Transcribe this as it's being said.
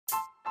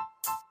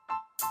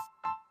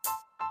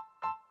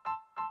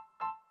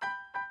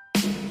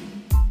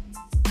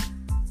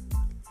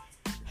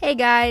Hey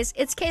guys,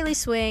 it's Kaylee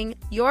Swing,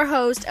 your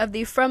host of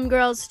the From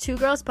Girls to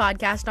Girls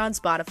podcast on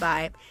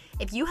Spotify.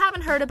 If you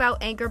haven't heard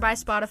about Anchor by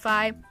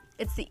Spotify,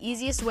 it's the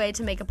easiest way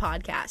to make a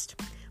podcast,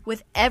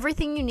 with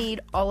everything you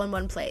need all in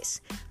one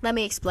place. Let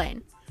me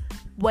explain.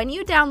 When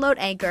you download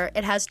Anchor,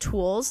 it has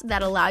tools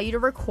that allow you to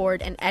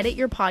record and edit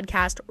your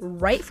podcast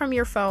right from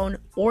your phone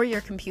or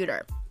your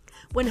computer.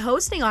 When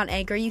hosting on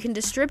Anchor, you can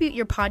distribute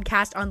your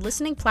podcast on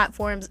listening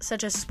platforms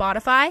such as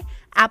Spotify,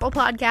 Apple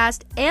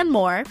Podcast, and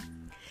more.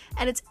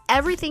 And it's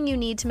everything you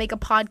need to make a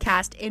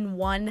podcast in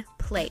one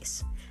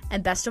place.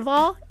 And best of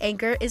all,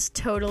 Anchor is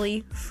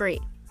totally free.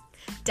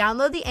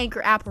 Download the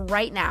Anchor app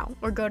right now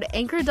or go to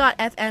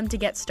anchor.fm to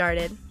get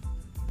started.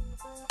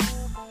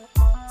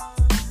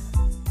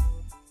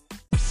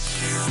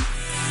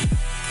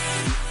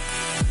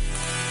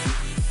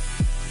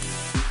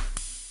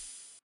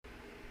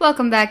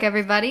 Welcome back,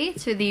 everybody,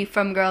 to the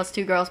From Girls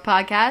to Girls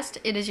podcast.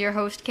 It is your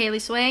host,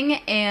 Kaylee Swing,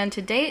 and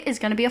today is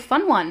going to be a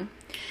fun one.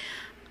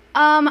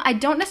 I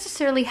don't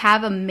necessarily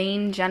have a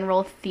main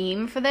general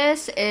theme for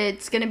this.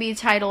 It's going to be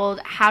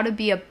titled How to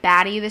Be a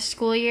Baddie This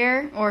School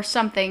Year, or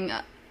something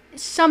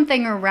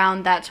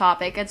around that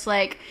topic. It's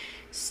like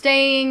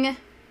staying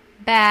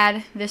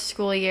bad this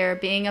school year,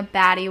 being a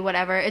baddie,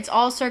 whatever. It's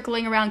all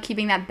circling around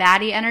keeping that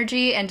baddie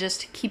energy and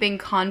just keeping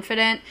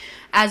confident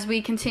as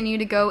we continue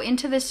to go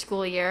into this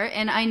school year.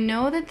 And I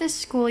know that this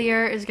school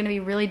year is going to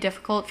be really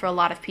difficult for a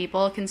lot of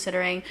people,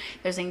 considering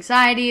there's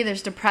anxiety,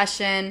 there's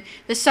depression.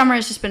 This summer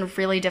has just been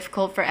really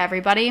difficult for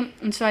everybody.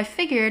 And so I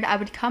figured I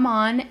would come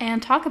on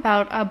and talk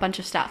about a bunch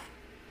of stuff.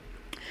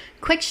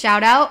 Quick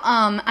shout out,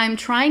 I'm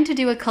trying to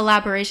do a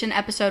collaboration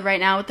episode right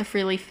now with the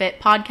Freely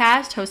Fit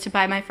podcast hosted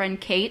by my friend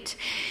Kate.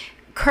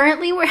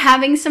 Currently, we're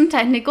having some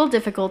technical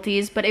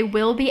difficulties, but it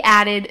will be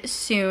added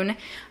soon.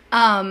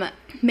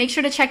 Make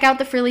sure to check out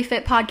the Freely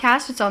Fit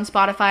podcast. It's on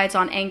Spotify, it's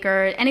on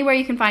Anchor, anywhere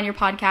you can find your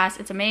podcast.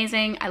 It's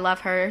amazing. I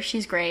love her.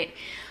 She's great.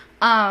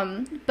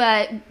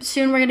 But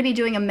soon we're going to be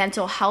doing a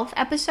mental health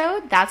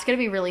episode. That's going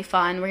to be really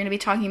fun. We're going to be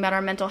talking about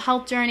our mental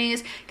health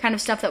journeys, kind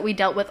of stuff that we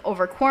dealt with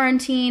over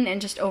quarantine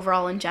and just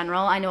overall in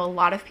general. I know a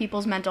lot of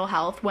people's mental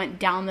health went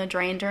down the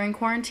drain during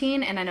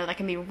quarantine, and I know that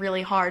can be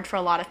really hard for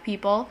a lot of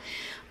people.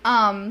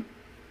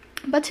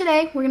 But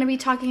today we're going to be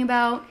talking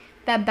about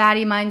that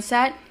baddie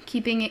mindset,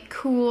 keeping it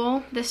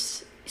cool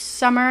this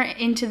summer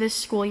into this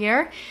school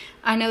year.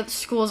 I know that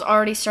school's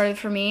already started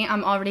for me.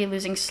 I'm already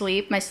losing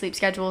sleep. My sleep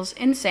schedule's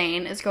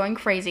insane. It's going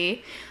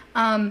crazy.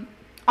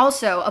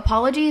 Also,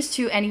 apologies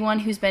to anyone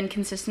who's been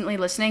consistently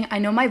listening. I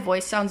know my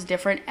voice sounds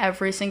different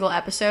every single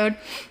episode,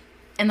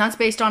 and that's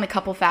based on a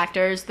couple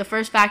factors. The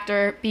first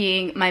factor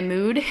being my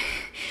mood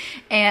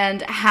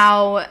and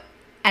how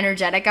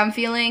energetic I'm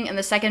feeling, and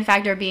the second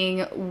factor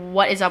being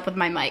what is up with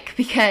my mic,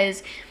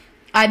 because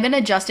I've been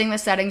adjusting the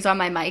settings on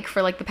my mic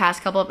for like the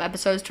past couple of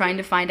episodes, trying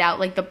to find out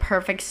like the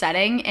perfect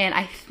setting, and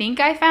I think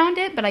I found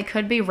it, but I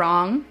could be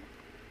wrong.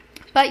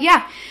 But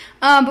yeah,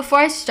 before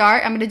I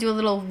start, I'm going to do a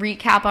little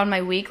recap on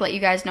my week, let you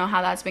guys know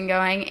how that's been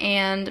going,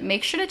 and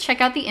make sure to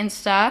check out the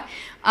Insta.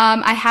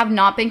 I have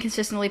not been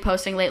consistently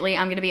posting lately,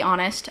 I'm going to be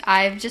honest.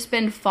 I've just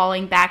been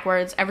falling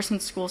backwards ever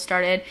since school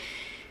started.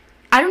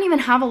 I don't even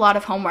have a lot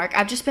of homework.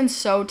 I've just been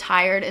so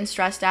tired and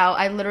stressed out.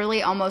 I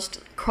literally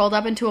almost curled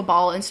up into a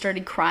ball and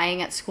started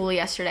crying at school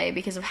yesterday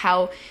because of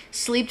how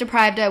sleep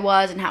deprived I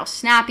was and how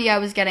snappy I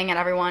was getting at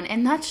everyone.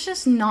 And that's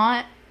just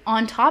not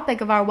on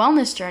topic of our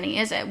wellness journey,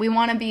 is it? We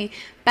want to be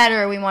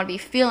better. We want to be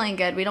feeling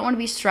good. We don't want to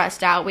be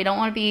stressed out. We don't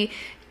want to be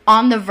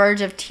on the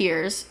verge of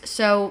tears.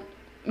 So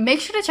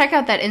make sure to check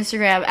out that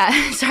Instagram.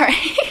 Sorry.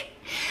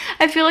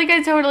 I feel like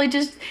I totally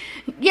just,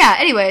 yeah,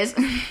 anyways.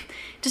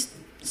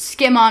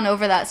 Skim on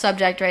over that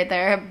subject right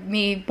there,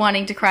 me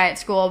wanting to cry at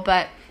school.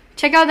 But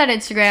check out that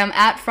Instagram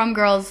at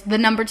FromGirls, the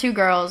number 2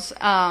 girls.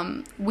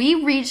 We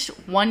reached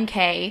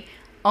 1K.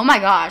 Oh my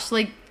gosh,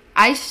 like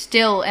I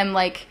still am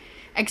like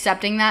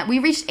accepting that. We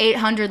reached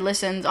 800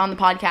 listens on the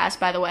podcast,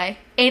 by the way.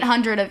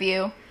 800 of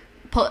you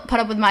put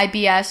up with my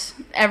BS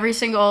every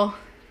single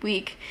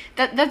week.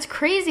 That's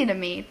crazy to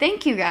me.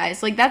 Thank you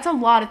guys. Like that's a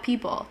lot of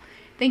people.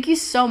 Thank you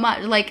so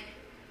much. Like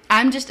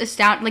I'm just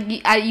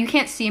astounded. Like you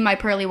can't see my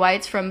pearly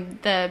whites from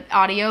the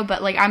audio,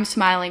 but like I'm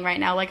smiling right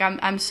now. Like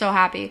I'm so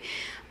happy.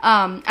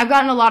 I've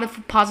gotten a lot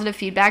of positive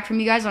feedback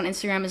from you guys on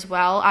Instagram as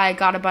well. I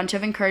got a bunch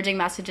of encouraging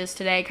messages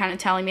today, kind of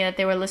telling me that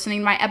they were listening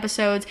to my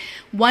episodes.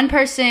 One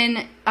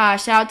person,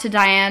 shout out to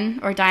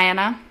Diane or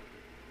Diana.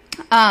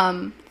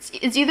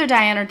 It's either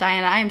Diane or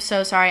Diana. I am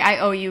so sorry. I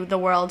owe you the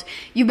world.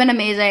 You've been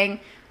amazing.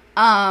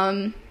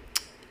 At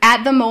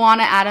the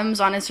Moana Adams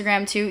on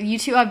Instagram too. You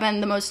two have been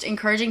the most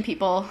encouraging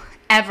people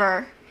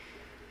ever.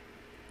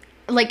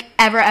 Like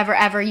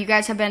ever. You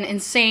guys have been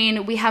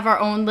insane. We have our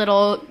own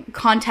little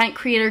content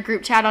creator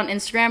group chat on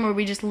Instagram where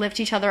we just lift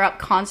each other up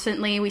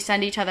constantly. We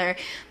send each other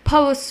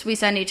posts, we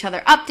send each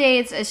other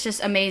updates. It's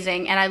just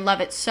amazing, and I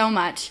love it so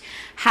much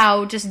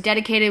how just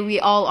dedicated we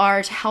all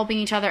are to helping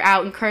each other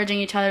out, encouraging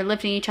each other,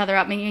 lifting each other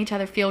up, making each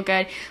other feel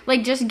good.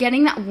 Like just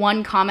getting that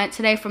one comment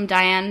today from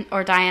Diane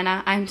or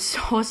Diana, I'm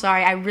so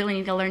sorry, I really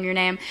need to learn your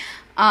name.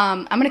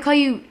 I'm going to call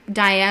you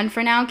Diane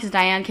for now, because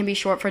Diane can be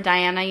short for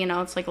Diana. You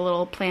know, it's like a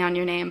little play on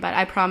your name, but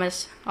I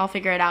promise I'll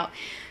figure it out.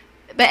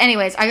 But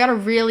anyways, I got a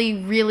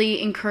really,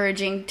 really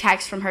encouraging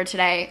text from her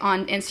today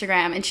on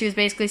Instagram, and she was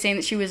basically saying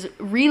that she was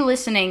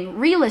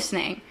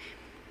re-listening.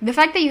 The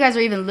fact that you guys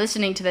are even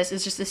listening to this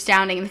is just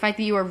astounding, and the fact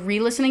that you are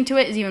re-listening to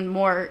it is even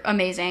more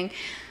amazing,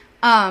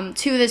 to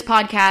this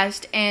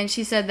podcast. And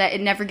she said that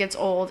it never gets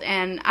old,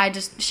 and I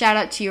just shout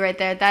out to you right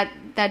there.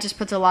 That just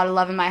puts a lot of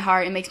love in my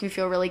heart. It makes me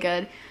feel really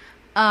good.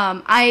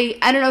 I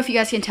don't know if you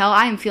guys can tell,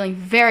 I am feeling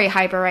very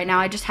hyper right now.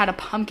 I just had a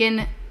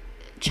pumpkin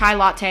chai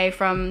latte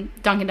from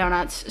Dunkin'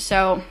 Donuts,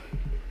 so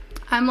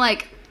I'm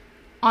like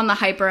on the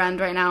hyper end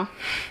right now,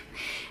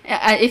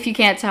 if you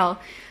can't tell.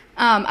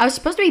 I was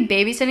supposed to be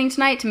babysitting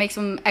tonight to make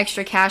some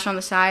extra cash on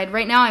the side.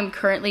 Right now I'm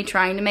currently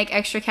trying to make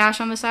extra cash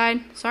on the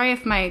side. Sorry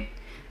if I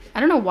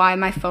don't know why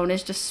my phone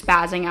is just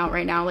spazzing out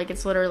right now, like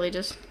it's literally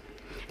just...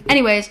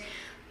 Anyways,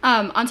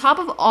 on top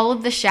of all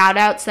of the shout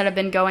outs that have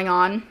been going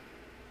on,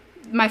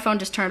 my phone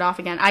just turned off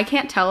again. I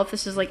can't tell if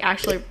this is like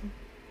actually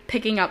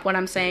picking up what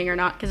I'm saying or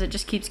not, because it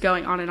just keeps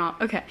going on and off.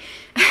 Okay.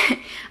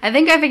 I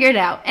think I figured it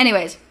out.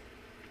 Anyways,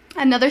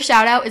 another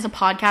shout out is a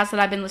podcast that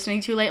I've been listening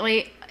to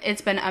lately.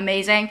 It's been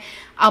amazing.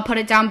 I'll put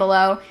it down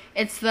below.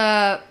 It's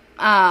the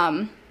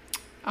oh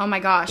my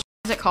gosh,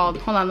 what is it called?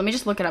 Hold on, let me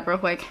just look it up real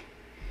quick.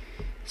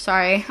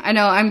 Sorry, I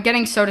know I'm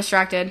getting so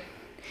distracted.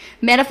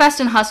 Manifest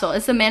and Hustle.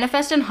 It's the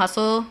Manifest and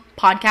Hustle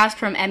podcast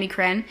from Emmy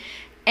Crin,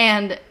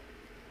 and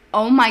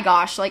oh my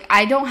gosh, like,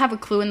 I don't have a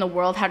clue in the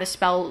world how to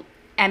spell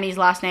Emmy's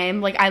last name.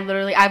 Like,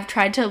 I've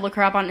tried to look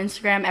her up on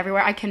Instagram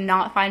everywhere. I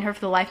cannot find her for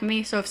the life of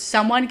me. So if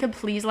someone could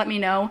please let me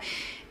know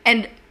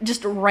and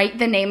just write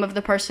the name of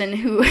the person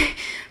who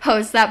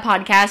hosts that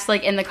podcast,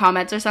 like, in the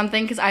comments or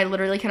something, because I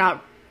literally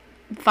cannot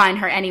find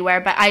her anywhere.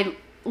 But I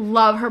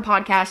love her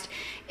podcast.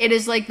 It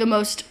is, like, the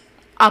most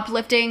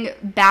uplifting,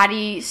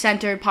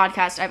 baddie-centered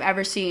podcast I've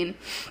ever seen.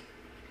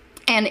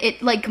 And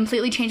it, like,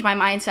 completely changed my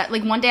mindset.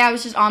 Like, one day I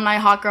was just on my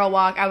hot girl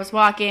walk. I was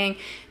walking,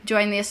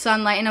 enjoying the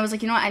sunlight, and I was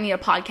like, you know what? I need a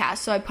podcast.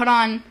 So I put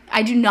on...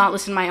 I do not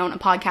listen to my own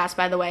podcast,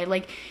 by the way.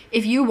 Like,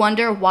 if you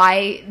wonder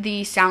why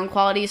the sound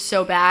quality is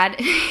so bad,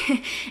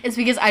 it's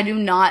because I do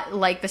not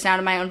like the sound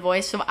of my own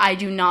voice, so I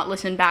do not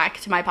listen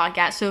back to my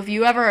podcast. So if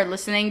you ever are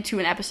listening to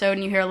an episode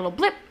and you hear a little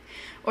blip,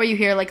 or you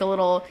hear, like, a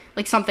little...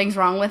 like, something's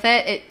wrong with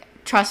it,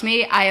 trust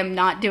me, I am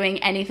not doing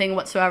anything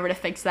whatsoever to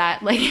fix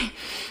that. Like,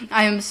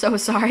 I am so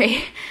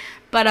sorry.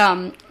 But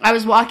I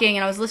was walking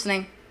and I was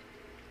listening,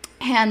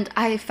 and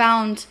I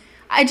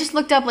just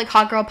looked up, like,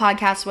 hot girl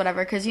podcasts,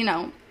 whatever, because, you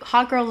know,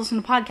 hot girls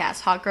listen to podcasts.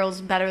 Hot girls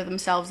better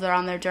themselves. They're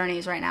on their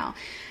journeys right now.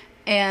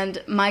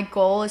 And my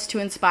goal is to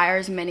inspire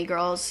as many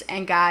girls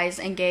and guys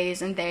and gays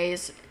and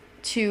theys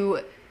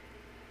to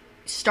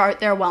start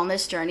their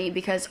wellness journey,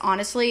 because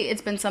honestly,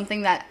 it's been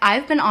something that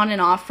I've been on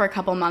and off for a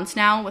couple months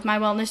now with my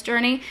wellness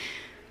journey,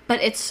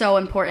 but it's so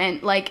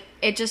important. Like,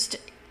 it just,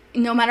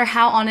 no matter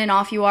how on and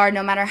off you are,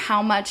 no matter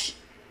how much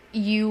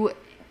you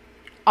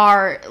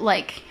are,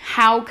 like,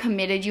 how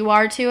committed you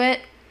are to it,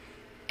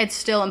 it's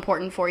still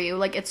important for you.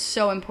 Like, it's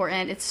so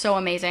important. It's so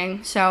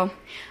amazing. So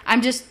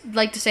I'm just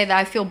like to say that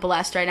I feel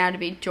blessed right now to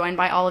be joined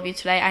by all of you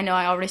today. I know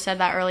I already said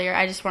that earlier.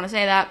 I just want to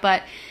say that.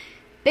 But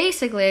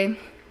basically,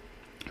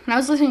 when I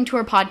was listening to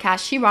her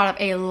podcast, she brought up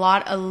a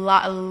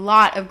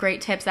lot of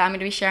great tips that I'm going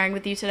to be sharing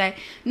with you today.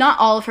 Not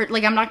all of her,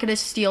 like, I'm not going to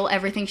steal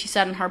everything she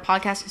said in her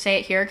podcast and say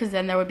it here, because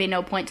then there would be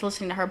no point to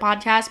listening to her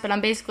podcast. But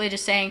I'm basically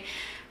just saying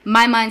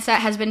my mindset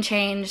has been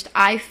changed.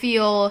 I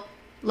feel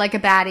like a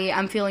baddie.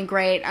 I'm feeling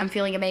great. I'm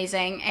feeling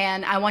amazing.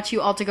 And I want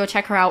you all to go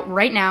check her out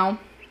right now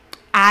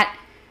at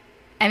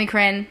Emmy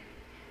Crin,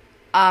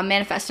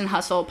 Manifest and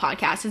Hustle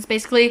podcast. It's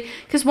basically,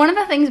 because one of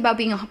the things about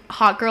being a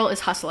hot girl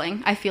is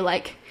hustling. I feel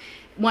like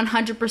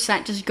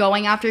 100% just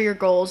going after your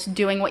goals,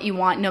 doing what you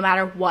want no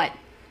matter what.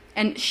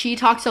 And she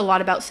talks a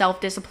lot about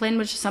self-discipline,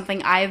 which is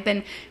something I've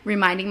been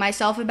reminding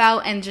myself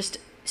about and just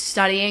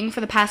studying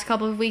for the past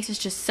couple of weeks. Is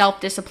just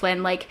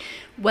self-discipline. Like,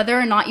 whether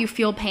or not you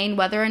feel pain,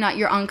 whether or not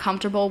you're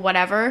uncomfortable,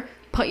 whatever,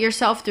 put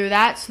yourself through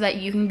that so that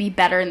you can be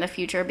better in the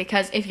future.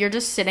 Because if you're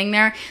just sitting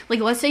there, like,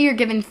 let's say you're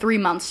given 3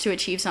 months to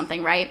achieve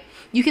something, right?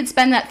 You could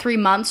spend that 3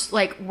 months,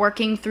 like,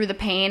 working through the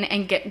pain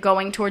and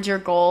going towards your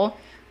goal,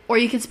 or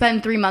you could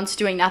spend 3 months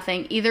doing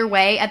nothing. Either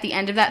way, at the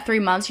end of that 3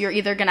 months, you're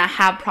either going to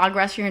have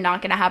progress or you're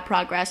not going to have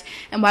progress.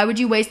 And why would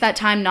you waste that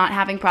time not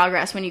having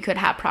progress when you could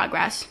have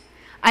progress?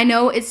 I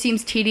know it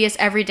seems tedious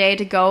every day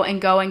to go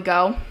and go and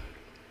go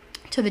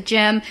to the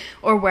gym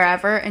or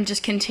wherever and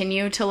just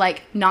continue to,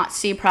 like, not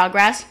see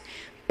progress.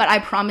 But I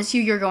promise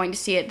you're going to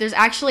see it. There's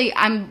actually,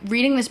 I'm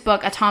reading this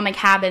book, Atomic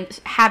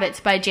Habits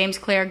by James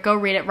Clear. Go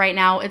read it right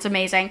now. It's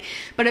amazing.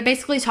 But it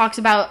basically talks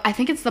about, I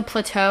think it's the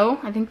plateau.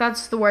 I think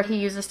that's the word he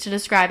uses to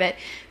describe it.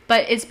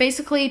 But it's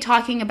basically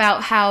talking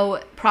about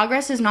how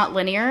progress is not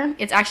linear.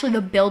 It's actually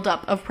the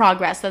buildup of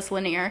progress that's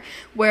linear,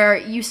 where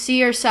you see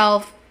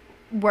yourself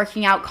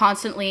working out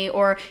constantly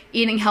or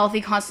eating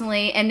healthy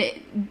constantly,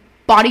 and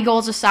body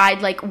goals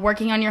aside, like,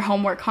 working on your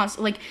homework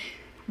constantly, like,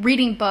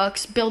 reading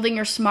books, building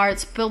your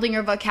smarts, building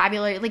your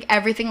vocabulary, like,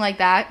 everything like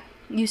that.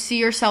 You see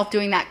yourself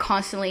doing that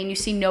constantly and you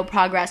see no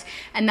progress.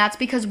 And that's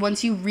because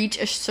once you reach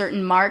a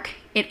certain mark,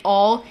 it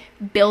all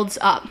builds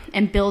up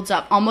and builds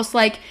up, almost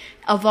like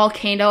a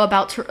volcano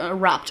about to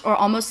erupt, or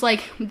almost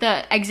like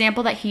the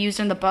example that he used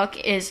in the book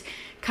is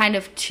kind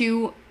of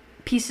two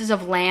pieces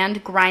of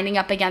land grinding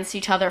up against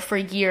each other for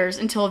years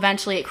until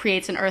eventually it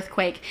creates an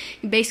earthquake.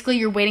 Basically,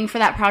 you're waiting for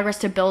that progress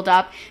to build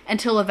up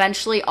until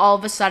eventually all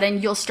of a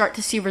sudden you'll start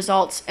to see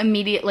results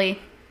immediately.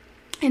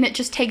 And it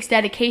just takes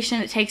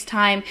dedication, it takes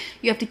time.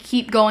 You have to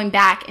keep going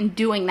back and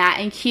doing that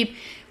and keep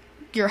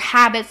your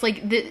habits.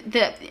 Like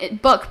the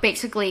book,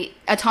 basically,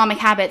 Atomic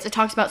Habits, it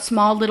talks about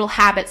small little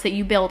habits that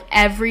you build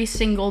every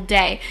single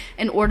day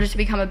in order to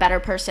become a better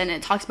person.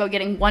 And it talks about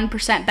getting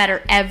 1%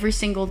 better every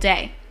single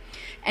day.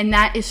 And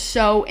that is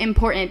so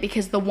important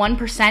because the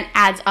 1%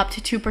 adds up to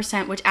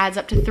 2%, which adds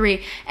up to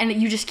 3. And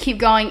you just keep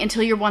going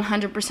until you're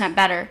 100%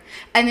 better.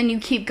 And then you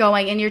keep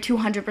going and you're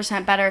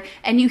 200% better.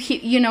 And you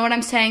keep, you know what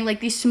I'm saying?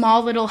 Like, these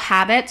small little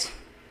habits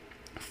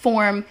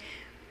form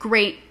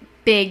great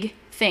big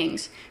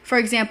things. For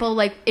example,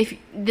 like, if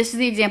this is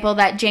the example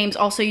that James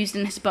also used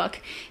in his book.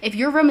 If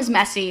your room is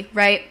messy,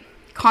 right,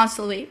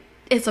 constantly,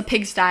 it's a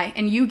pigsty,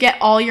 and you get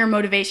all your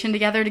motivation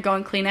together to go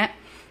and clean it,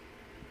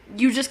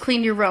 you just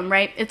clean your room,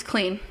 right? It's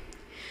clean.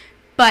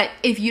 But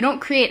if you don't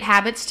create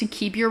habits to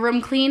keep your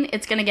room clean,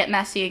 it's going to get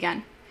messy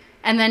again.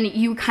 And then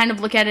you kind of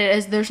look at it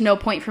as there's no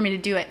point for me to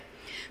do it.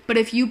 But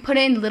if you put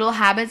in little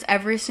habits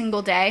every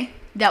single day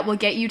that will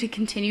get you to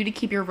continue to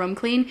keep your room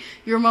clean,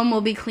 your room will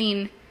be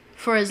clean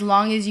for as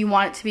long as you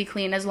want it to be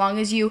clean, as long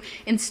as you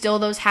instill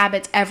those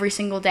habits every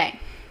single day.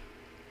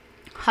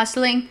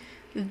 Hustling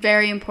is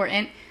very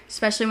important,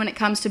 especially when it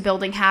comes to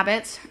building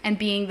habits and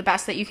being the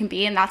best that you can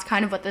be. And that's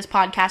kind of what this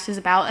podcast is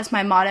about. That's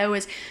my motto,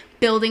 is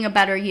building a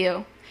better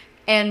you.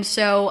 And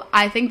so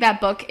I think that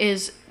book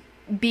is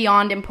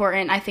beyond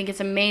important. I think it's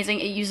amazing.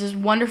 It uses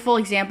wonderful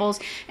examples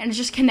and it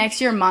just connects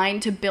your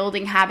mind to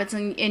building habits.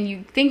 And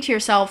you think to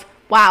yourself,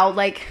 wow,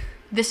 like,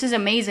 this is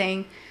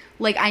amazing.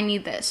 Like, I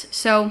need this.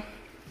 So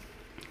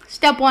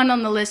step 1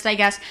 on the list, I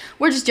guess.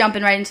 We're just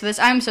jumping right into this.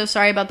 I'm so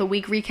sorry about the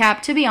week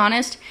recap. To be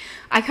honest,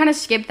 I kind of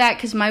skipped that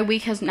because my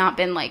week has not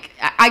been, like,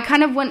 I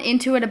kind of went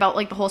into it about,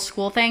 like, the whole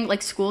school thing,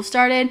 like, school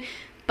started,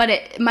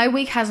 but my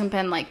week hasn't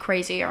been, like,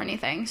 crazy or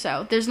anything,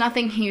 so there's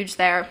nothing huge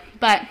there.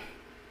 But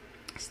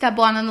step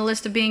 1 on the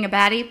list of being a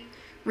baddie,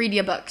 read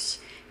your books,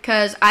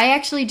 because I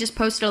actually just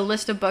posted a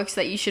list of books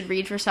that you should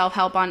read for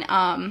self-help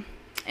on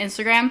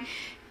Instagram.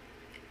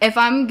 If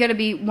I'm going to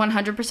be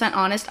 100%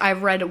 honest,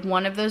 I've read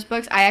one of those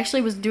books. I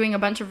actually was doing a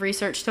bunch of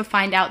research to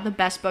find out the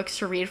best books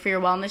to read for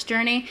your wellness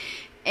journey.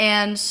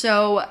 And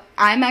so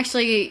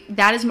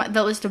that is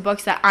the list of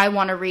books that I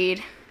want to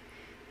read.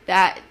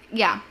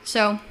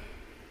 So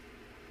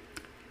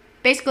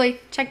basically,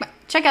 check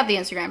out the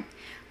Instagram.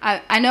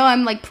 I know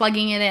I'm, like,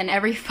 plugging it in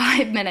every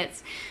 5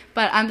 minutes,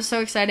 but I'm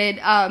so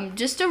excited.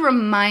 Just a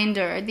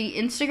reminder, the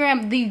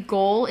Instagram, the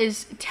goal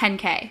is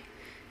 10K.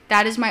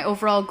 That is my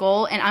overall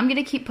goal, and I'm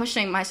going to keep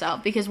pushing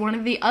myself, because one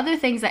of the other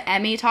things that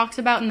Emmy talks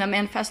about in the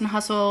Manifest and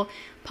Hustle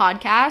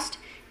podcast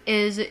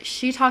is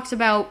she talks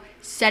about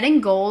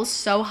setting goals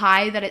so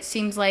high that it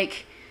seems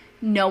like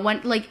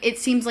it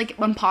seems like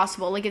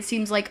impossible. Like, it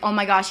seems like, oh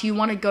my gosh, you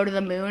want to go to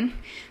the moon,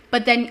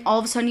 but then all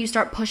of a sudden you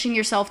start pushing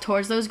yourself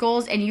towards those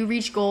goals, and you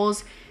reach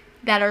goals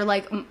that are,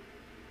 like,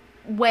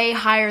 way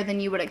higher than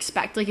you would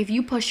expect. Like, if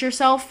you push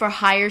yourself for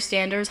higher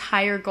standards,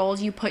 higher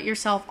goals, you put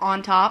yourself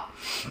on top,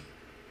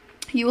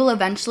 you will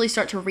eventually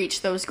start to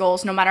reach those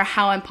goals, no matter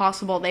how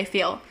impossible they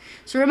feel.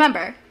 So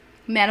remember,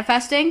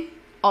 manifesting,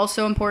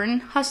 also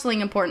important, hustling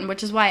important,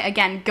 which is why,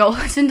 again, go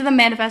listen to the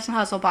Manifest and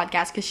Hustle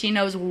podcast, because she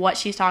knows what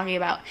she's talking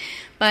about.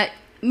 But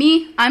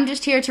me, I'm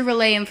just here to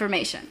relay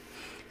information.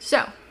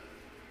 So,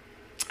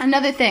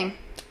 another thing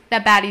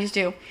that baddies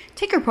do,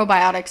 take your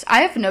probiotics.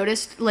 I have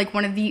noticed, like,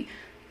 one of the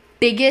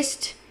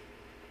biggest,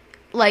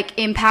 like,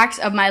 impacts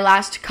of my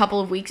last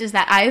couple of weeks is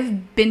that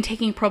I've been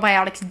taking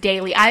probiotics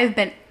daily. I've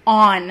been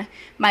on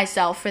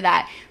myself for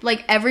that.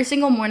 Like, every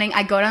single morning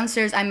I go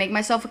downstairs, I make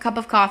myself a cup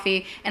of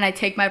coffee, and I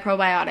take my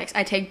probiotics.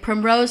 I take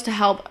Primrose to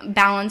help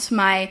balance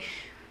my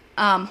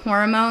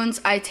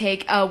hormones. I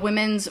take a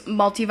women's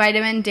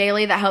multivitamin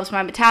daily that helps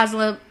my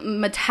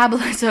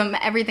metabolism,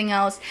 everything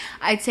else.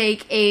 I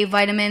take a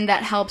vitamin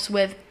that helps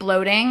with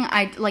bloating.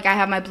 I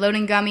have my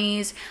bloating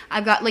gummies.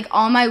 I've got, like,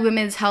 all my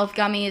women's health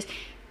gummies.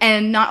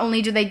 And not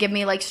only do they give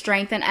me, like,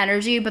 strength and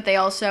energy, but they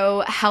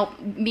also help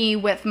me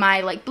with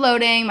my, like,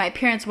 bloating, my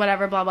appearance,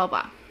 whatever, blah, blah,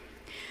 blah.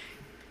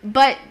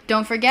 But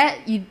don't forget,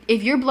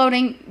 if you're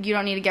bloating, you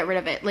don't need to get rid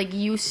of it. Like,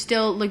 you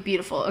still look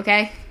beautiful,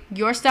 okay?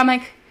 Your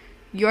stomach,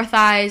 your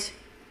thighs,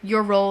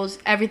 your rolls,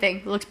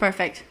 everything looks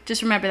perfect.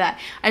 Just remember that.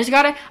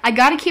 I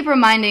gotta keep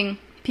reminding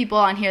people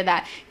on here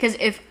that, because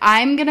if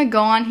I'm gonna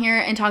go on here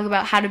and talk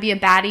about how to be a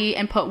baddie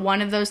and put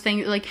one of those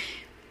things, like,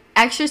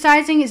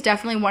 exercising is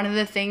definitely one of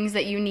the things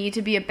that you need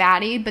to be a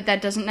baddie, but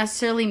that doesn't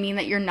necessarily mean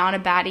that you're not a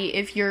baddie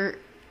if you're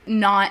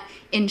not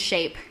in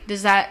shape.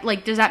 Does that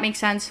make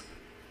sense?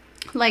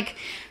 Like,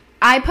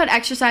 I put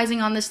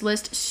exercising on this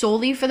list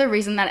solely for the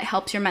reason that it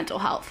helps your mental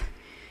health.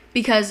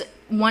 because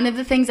one of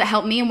the things that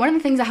helped me, and one of the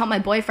things that helped my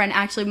boyfriend,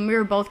 actually, when we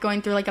were both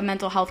going through like a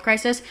mental health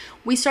crisis,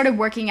 we started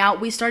working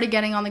out, we started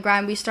getting on the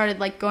grind, we started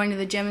like going to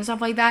the gym and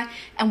stuff like that,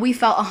 and we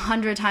felt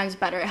 100 times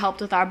better. It helped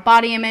with our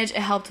body image, it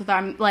helped with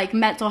our like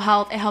mental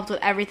health, it helped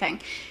with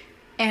everything.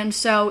 And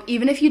so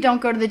even if you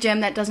don't go to the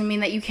gym, that doesn't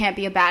mean that you can't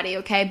be a baddie,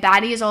 okay?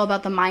 Baddie is all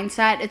about the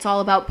mindset. It's all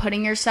about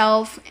putting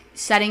yourself,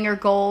 setting your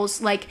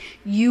goals. Like,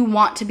 you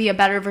want to be a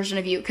better version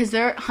of you. Because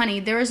there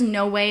is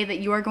no way that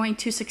you are going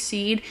to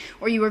succeed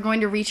or you are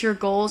going to reach your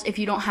goals if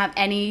you don't have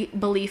any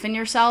belief in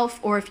yourself,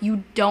 or if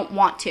you don't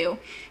want to.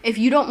 If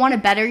you don't want to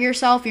better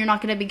yourself, you're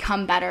not going to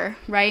become better,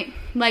 right?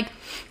 Like,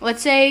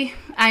 let's say,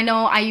 I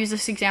know I use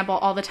this example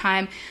all the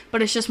time,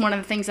 but it's just one of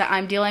the things that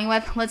I'm dealing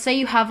with. Let's say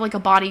you have like a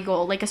body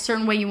goal, like a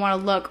certain way you want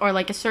to look, or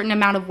like a certain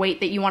amount of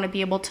weight that you want to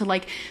be able to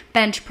like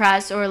bench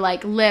press or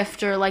like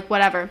lift or like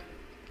whatever.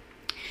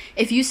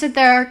 If you sit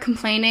there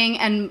complaining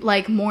and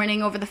like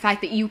mourning over the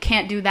fact that you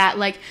can't do that,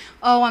 like,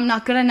 oh, I'm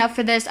not good enough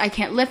for this, I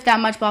can't lift that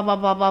much, blah, blah,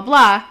 blah, blah,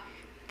 blah,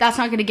 that's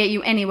not going to get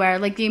you anywhere.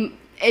 Like,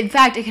 in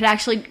fact, it could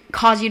actually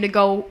cause you to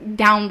go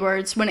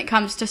downwards when it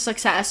comes to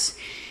success.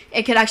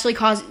 It could actually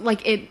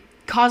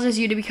causes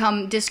you to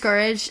become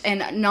discouraged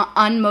and not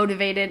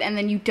unmotivated, and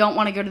then you don't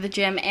want to go to the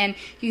gym, and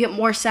you get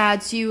more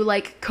sad, so you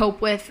like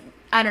cope with,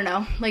 I don't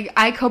know, like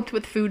I coped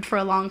with food for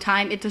a long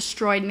time. It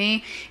destroyed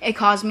me. It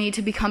caused me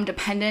to become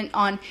dependent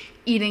on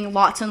eating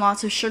lots and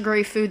lots of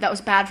sugary food that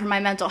was bad for my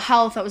mental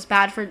health, that was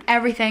bad for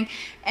everything,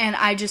 and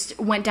I just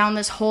went down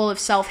this hole of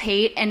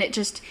self-hate, and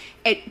it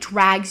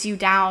drags you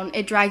down.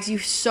 It drags you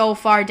so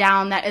far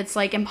down that it's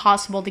like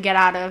impossible to get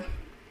out of.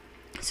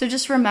 So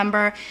just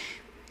remember,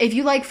 if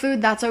you like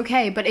food, that's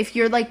okay. But if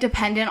you're like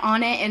dependent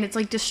on it and it's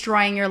like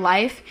destroying your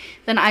life,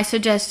 then I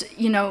suggest,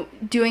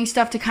 doing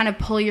stuff to kind of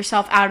pull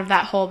yourself out of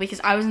that hole,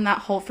 because I was in that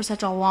hole for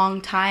such a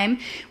long time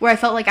where I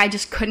felt like I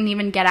just couldn't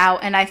even get out,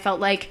 and I felt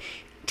like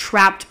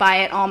trapped by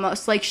it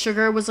almost. Like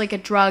sugar was like a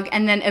drug.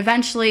 And then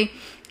eventually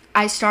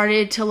I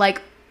started to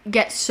like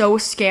get so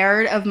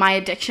scared of my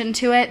addiction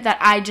to it that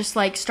I just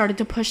like started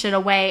to push it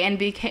away, and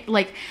became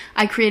like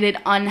I created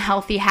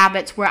unhealthy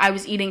habits where I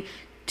was eating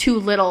too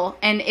little,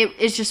 and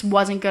it just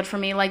wasn't good for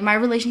me. Like, my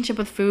relationship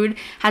with food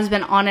has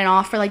been on and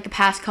off for like the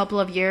past couple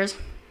of years,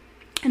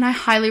 and I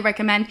highly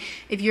recommend,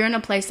 if you're in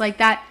a place like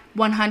that,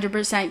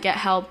 100% get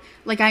help.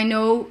 Like, I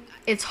know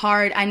it's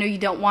hard, I know you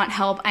don't want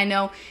help, I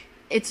know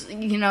it's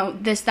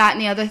this, that,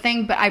 and the other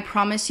thing, but I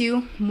promise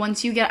you,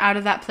 once you get out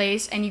of that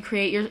place and you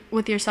create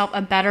with yourself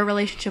a better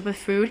relationship with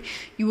food,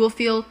 you will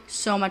feel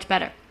so much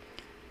better.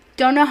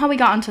 Don't know how we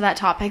got onto that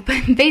topic,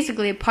 but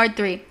basically part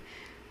three,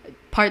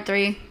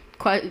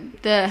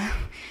 the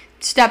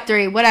step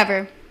 3,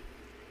 whatever,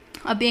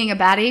 of being a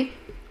baddie.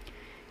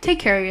 Take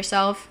care of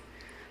yourself.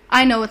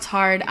 I know it's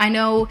hard. I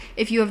know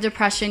if you have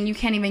depression, you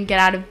can't even get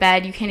out of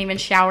bed, you can't even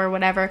shower,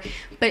 whatever.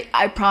 But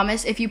I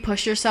promise, if you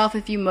push yourself,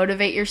 if you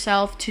motivate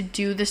yourself to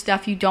do the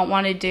stuff you don't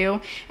want to do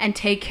and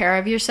take care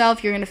of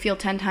yourself, you're going to feel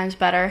 10 times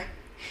better.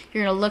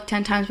 You're going to look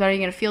 10 times better. You're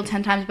going to feel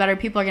 10 times better.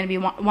 People are going to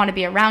want to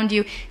be around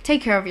you.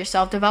 Take care of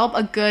yourself. Develop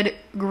a good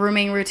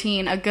grooming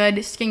routine, a good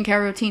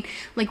skincare routine,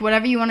 like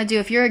whatever you want to do.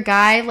 If you're a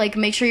guy, like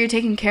make sure you're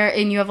taking care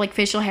and you have like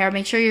facial hair.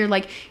 Make sure you're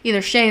like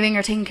either shaving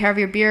or taking care of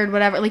your beard,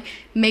 whatever. Like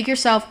make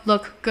yourself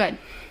look good.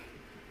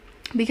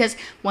 Because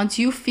once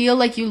you feel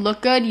like you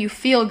look good, you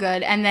feel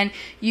good. And then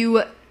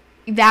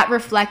that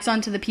reflects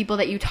onto the people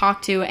that you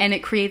talk to, and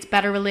it creates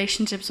better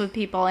relationships with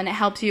people, and it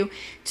helps you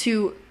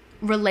to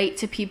relate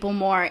to people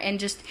more, and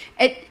just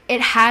it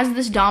has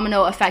this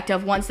domino effect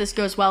of once this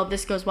goes well,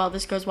 this goes well,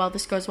 this goes well,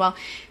 this goes well.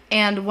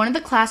 And one of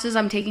the classes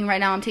I'm taking right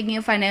now, I'm taking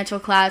a financial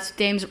class,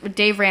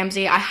 Dave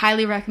Ramsey. I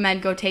highly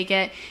recommend go take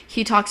it.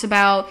 He talks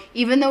about,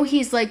 even though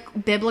he's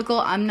like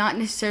biblical, I'm not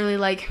necessarily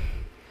like,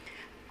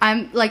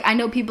 I'm like, I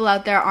know people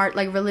out there aren't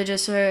like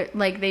religious or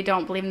like they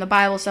don't believe in the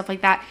Bible, stuff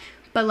like that,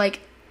 but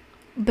like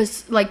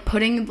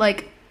putting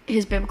like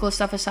his biblical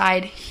stuff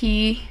aside,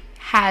 he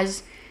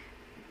has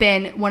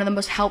been one of the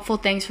most helpful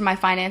things for my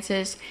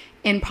finances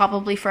in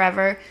probably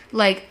forever.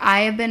 Like,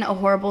 I have been a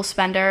horrible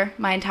spender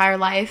my entire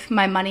life.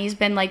 My money's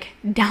been like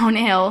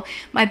downhill.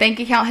 My bank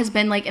account has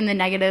been like in the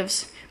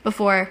negatives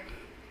before,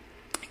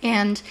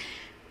 and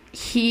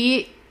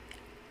he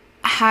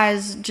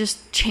has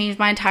just changed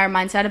my entire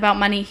mindset about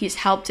money. He's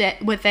helped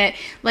it with it.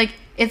 Like,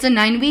 it's a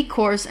 9-week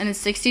course and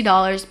it's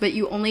 $60, but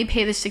you only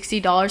pay the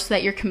 $60 so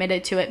that you're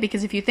committed to it.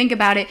 Because if you think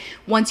about it,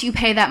 once you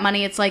pay that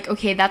money, it's like,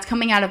 okay, that's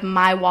coming out of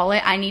my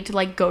wallet. I need to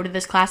like go to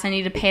this class. I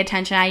need to pay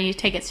attention. I need to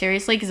take it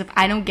seriously, because if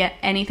I don't get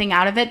anything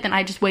out of it, then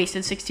I just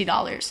wasted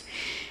 $60.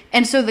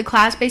 And so the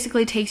class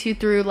basically takes you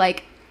through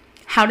like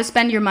how to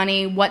spend your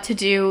money, what to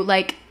do,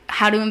 like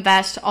how to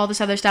invest, all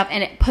this other stuff.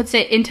 And it puts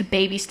it into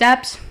baby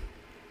steps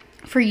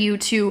for you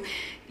to,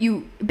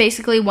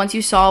 basically, once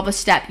you solve a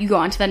step, you go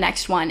on to the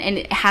next one, and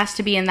it has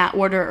to be in that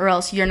order, or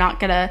else you're not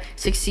gonna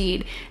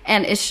succeed.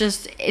 And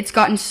it's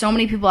gotten so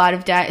many people out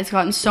of debt. It's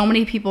gotten so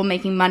many people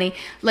making money.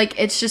 Like,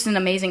 it's just an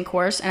amazing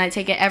course, and I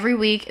take it every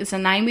week. It's a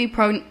 9-week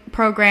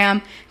program.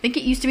 I think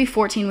it used to be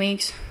 14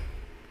 weeks.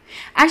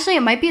 Actually,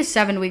 it might be a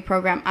 7-week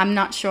program. I'm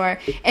not sure.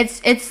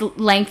 It's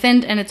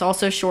lengthened and it's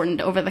also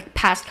shortened over the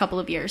past couple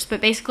of years.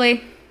 But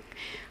basically,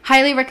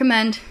 highly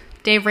recommend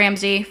Dave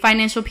Ramsey,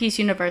 Financial Peace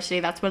University.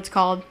 That's what it's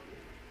called.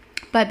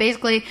 But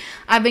basically,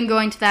 I've been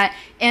going to that,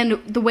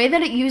 and the way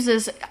that it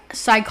uses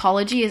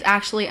psychology is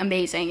actually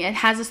amazing. It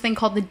has this thing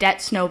called the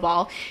debt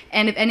snowball,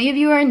 and if any of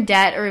you are in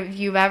debt, or if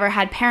you've ever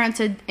had parents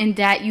in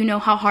debt, you know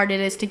how hard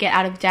it is to get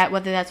out of debt,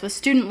 whether that's with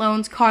student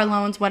loans, car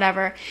loans,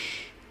 whatever.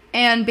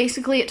 And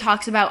basically, it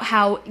talks about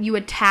how you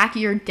attack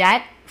your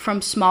debt from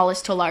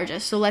smallest to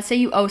largest. So let's say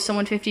you owe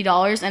someone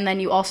 $50, and then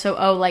you also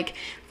owe like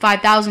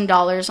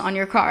 $5,000 on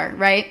your car,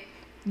 right?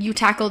 You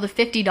tackle the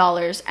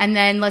 $50, and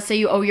then let's say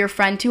you owe your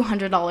friend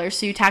 $200,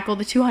 so you tackle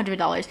the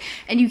 $200,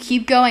 and you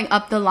keep going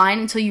up the line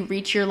until you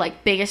reach your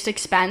like biggest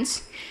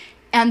expense.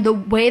 And the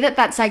way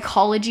that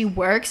psychology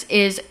works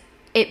is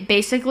it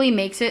basically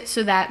makes it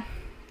so that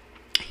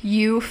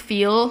you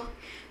feel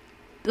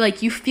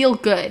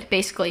good.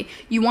 Basically,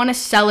 you want to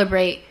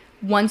celebrate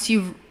once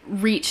you've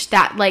reached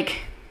that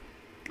like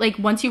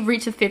once you've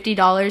reached the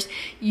 $50,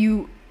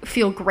 you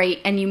feel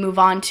great and you move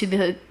on to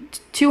the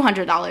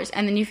 $200,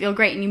 and then you feel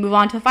great and you move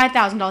on to the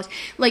 $5,000.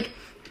 Like,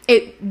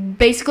 it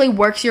basically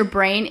works your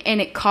brain and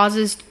it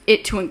causes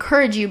it to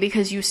encourage you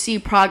because you see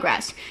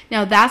progress.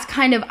 Now that's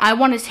I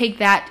want to take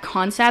that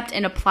concept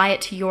and apply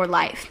it to your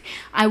life.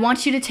 I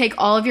want you to take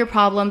all of your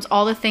problems,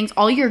 all the things,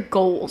 all your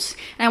goals,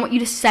 and I want you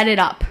to set it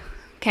up.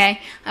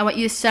 Okay? I want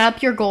you to set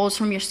up your goals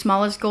from your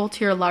smallest goal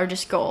to your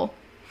largest goal.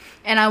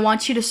 And I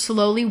want you to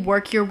slowly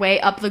work your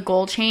way up the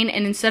goal chain.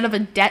 And instead of a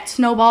debt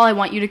snowball, I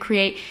want you to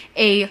create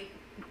a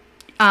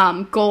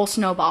goal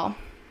snowball.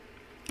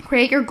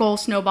 Create your goal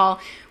snowball.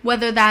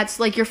 Whether that's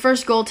like your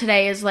first goal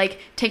today is like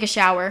take a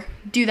shower.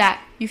 Do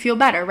that. You feel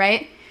better,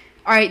 right?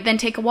 All right, then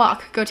take a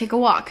walk. Go take a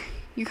walk.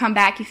 You come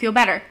back, you feel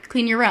better.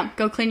 Clean your room.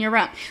 Go clean your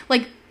room.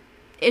 Like,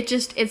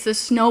 it's a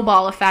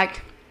snowball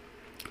effect,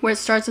 where it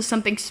starts with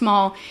something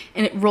small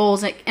and it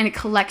rolls and it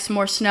collects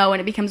more snow and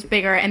it becomes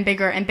bigger and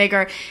bigger and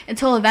bigger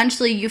until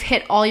eventually you've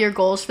hit all your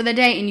goals for the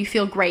day and you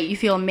feel great. You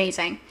feel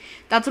amazing.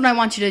 That's what I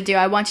want you to do.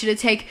 I want you to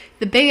take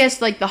the biggest,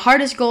 like the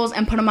hardest goals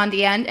and put them on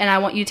the end, and I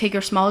want you to take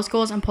your smallest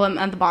goals and put them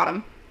at the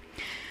bottom.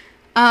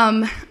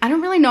 I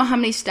don't really know how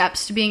many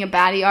steps to being a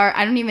baddie are.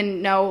 I don't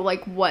even know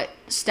like what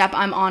step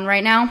I'm on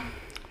right now.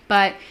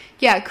 But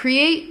yeah,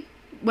 create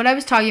what I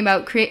was talking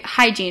about. Create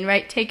hygiene,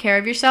 right? Take care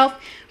of yourself.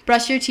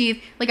 Brush your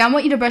teeth. Like, I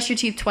want you to brush your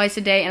teeth twice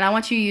a day, and I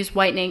want you to use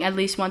whitening at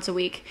least once a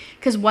week.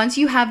 Because once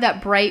you have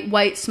that bright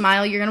white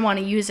smile, you're going to want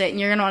to use it, and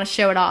you're going to want to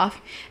show it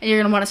off, and you're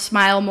going to want to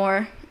smile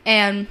more.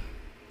 And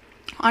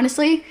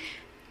honestly,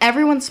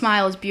 everyone's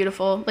smile is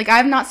beautiful. Like, I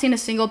have not seen a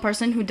single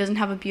person who doesn't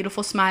have a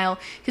beautiful smile.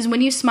 Because when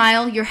you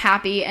smile, you're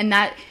happy, and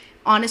that,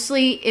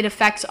 honestly, it has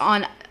effects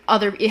on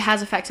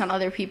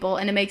other people,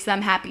 and it makes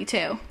them happy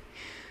too.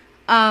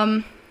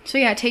 So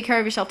yeah, take care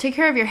of yourself. Take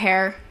care of your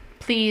hair,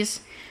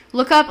 please.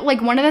 Look up,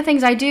 like, one of the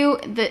things I do,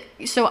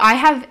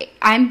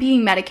 I'm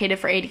being medicated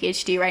for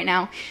ADHD right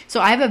now,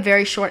 so I have a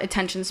very short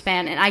attention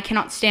span, and I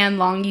cannot stand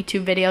long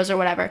YouTube videos or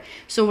whatever.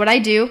 So what I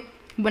do,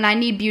 when I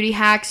need beauty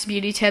hacks,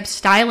 beauty tips,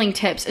 styling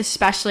tips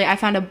especially, I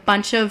found a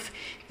bunch of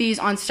these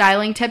on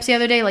styling tips the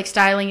other day, like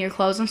styling your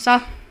clothes and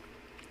stuff.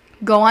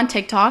 Go on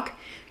TikTok,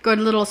 go to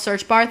the little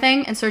search bar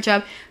thing, and search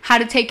up how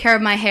to take care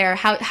of my hair,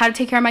 how to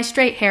take care of my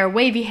straight hair,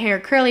 wavy hair,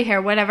 curly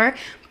hair, whatever.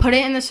 Put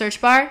it in the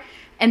search bar,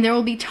 and there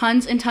will be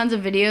tons and tons of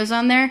videos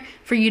on there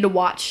for you to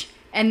watch.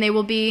 And they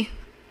will be,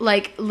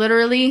 like,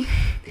 literally,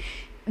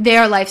 they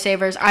are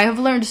lifesavers. I have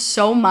learned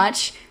so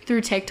much through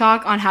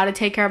TikTok on how to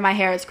take care of my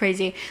hair. It's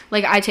crazy.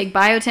 Like, I take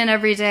biotin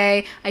every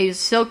day. I use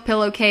silk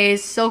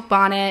pillowcase, silk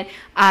bonnet.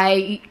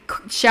 I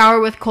shower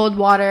with cold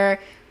water,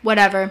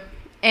 whatever.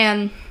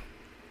 And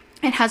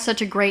it has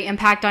such a great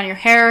impact on your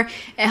hair.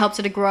 It helps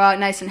it to grow out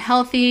nice and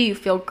healthy. You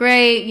feel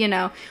great,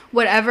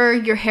 whatever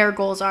your hair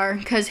goals are.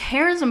 Because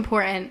hair is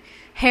important.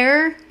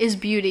 Hair is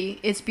beauty.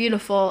 It's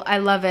beautiful. I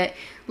love it.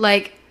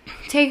 Like,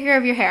 take care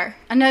of your hair.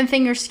 Another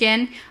thing, your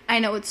skin. I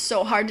know it's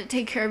so hard to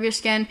take care of your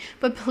skin,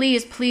 but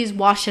please, please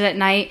wash it at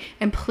night,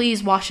 and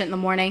please wash it in the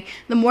morning.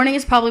 The morning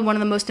is probably one of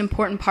the most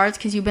important parts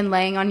because you've been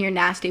laying on your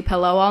nasty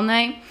pillow all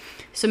night.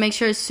 So make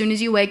sure as soon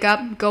as you wake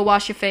up, go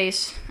wash your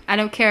face. I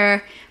don't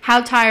care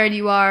how tired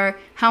you are,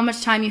 how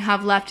much time you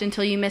have left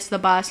until you miss the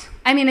bus.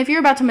 I mean, if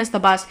you're about to miss the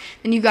bus,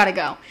 then you gotta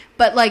go.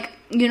 But, like,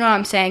 you know what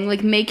I'm saying?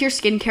 Like, make your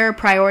skincare a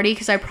priority,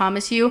 because I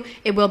promise you,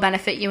 it will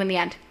benefit you in the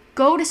end.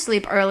 Go to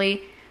sleep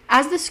early.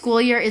 As the school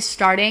year is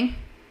starting,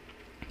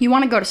 you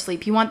want to go to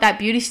sleep. You want that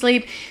beauty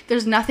sleep.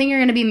 There's nothing you're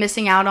going to be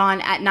missing out on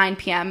at 9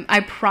 p.m.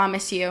 I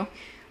promise you.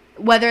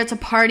 Whether it's a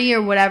party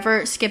or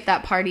whatever, skip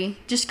that party.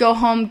 Just go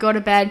home, go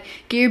to bed,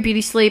 get your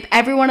beauty sleep.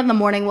 Everyone in the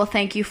morning will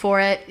thank you for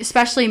it,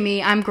 especially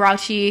me. I'm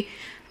grouchy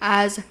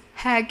as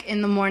heck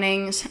in the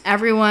mornings.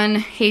 Everyone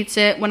hates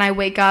it when I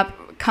wake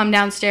up, come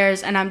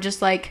downstairs, and I'm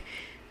just like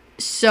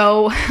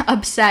so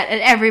upset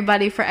at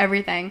everybody for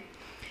everything.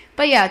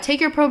 But yeah,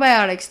 take your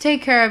probiotics,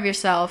 take care of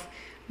yourself.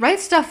 Write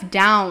stuff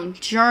down,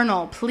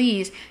 journal,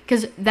 please,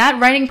 because that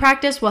writing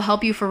practice will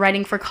help you for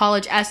writing for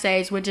college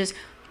essays, which is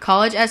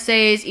college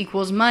essays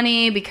equals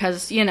money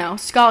because, you know,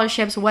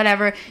 scholarships,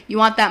 whatever. You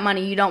want that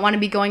money. You don't want to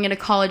be going into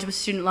college with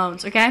student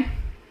loans, okay?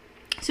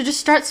 So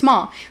just start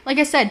small. Like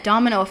I said,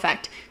 domino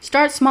effect.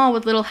 Start small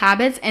with little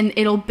habits and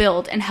it'll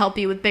build and help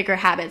you with bigger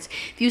habits.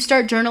 If you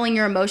start journaling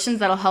your emotions,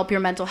 that'll help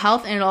your mental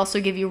health, and it'll also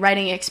give you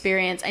writing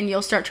experience, and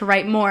you'll start to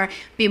write more,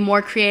 be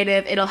more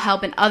creative. It'll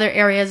help in other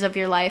areas of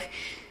your life.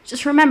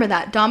 Just remember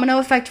that. Domino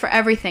effect for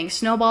everything.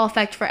 Snowball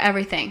effect for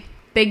everything.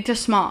 Big to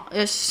small.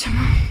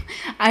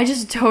 I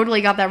just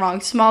totally got that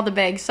wrong. Small to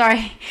big.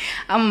 Sorry.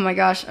 Oh my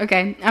gosh.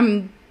 Okay.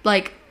 I'm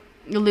like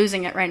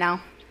losing it right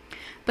now.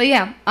 But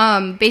yeah,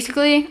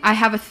 basically, I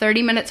have a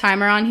 30-minute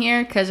timer on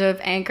here because of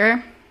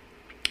Anchor,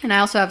 and I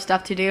also have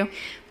stuff to do.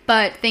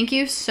 But thank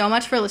you so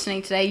much for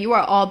listening today. You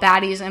are all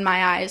baddies in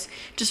my eyes.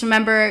 Just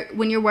remember,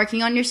 when you're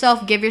working on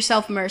yourself, give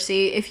yourself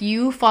mercy. If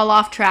you fall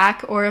off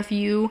track, or if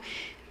you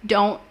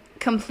don't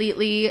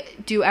completely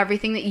do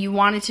everything that you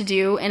wanted to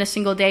do in a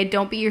single day,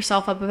 don't beat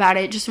yourself up about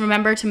it. Just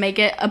remember to make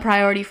it a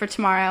priority for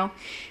tomorrow.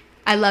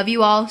 I love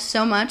you all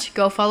so much.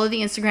 Go follow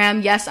the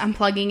Instagram. Yes, I'm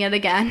plugging it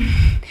again.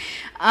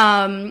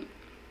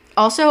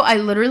 Also, I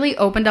literally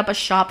opened up a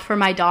shop for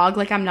my dog.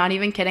 Like, I'm not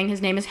even kidding.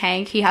 His name is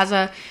Hank. He has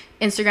a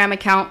Instagram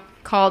account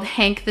called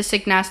Hank the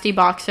Sick Nasty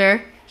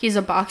Boxer. He's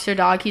a boxer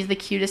dog. He's the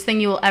cutest thing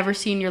you will ever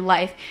see in your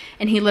life.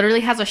 And he literally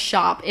has a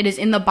shop. It is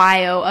in the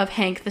bio of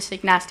Hank the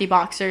Sick Nasty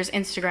Boxer's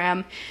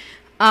Instagram.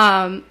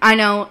 I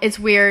know it's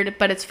weird,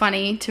 but it's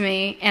funny to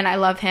me, and I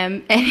love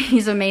him, and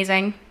he's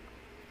amazing.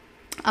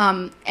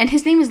 And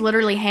his name is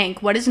literally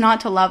Hank. What is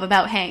not to love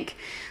about Hank?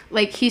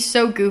 Like, he's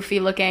so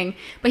goofy looking,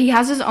 but he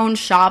has his own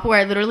shop where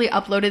I literally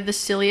uploaded the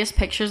silliest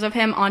pictures of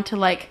him onto,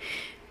 like,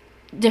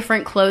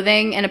 different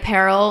clothing and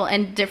apparel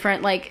and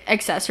different, like,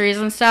 accessories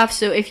and stuff.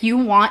 So if you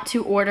want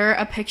to order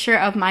a picture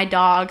of my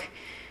dog,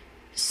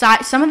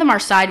 some of them are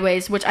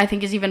sideways, which I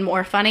think is even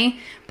more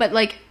funny, but,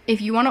 like, if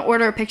you want to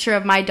order a picture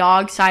of my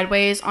dog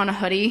sideways on a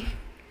hoodie,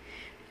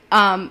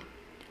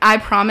 I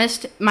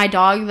promised my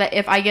dog that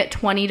if I get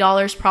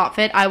 $20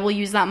 profit, I will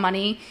use that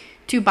money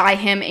to buy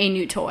him a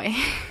new toy.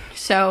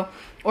 So,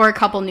 or a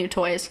couple new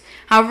toys.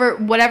 However,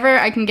 whatever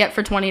I can get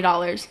for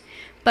 $20.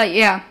 But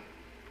yeah,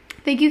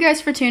 thank you guys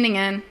for tuning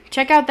in.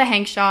 Check out the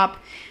Hank Shop.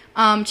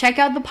 Check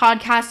out the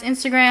podcast,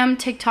 Instagram,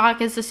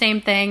 TikTok is the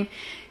same thing.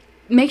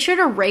 Make sure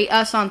to rate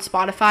us on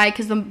Spotify,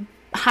 because the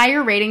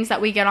higher ratings that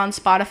we get on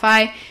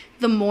Spotify,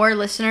 the more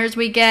listeners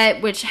we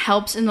get, which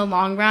helps in the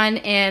long run.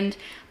 And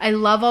I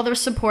love all the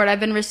support I've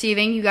been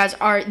receiving. You guys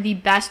are the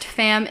best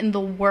fam in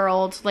the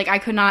world. Like, I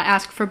could not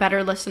ask for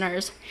better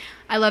listeners.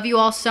 I love you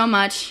all so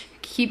much.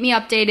 Keep me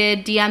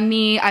updated. DM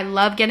me. I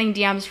love getting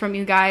DMs from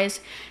you guys.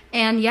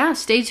 And yeah,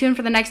 stay tuned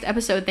for the next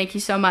episode. Thank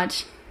you so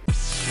much.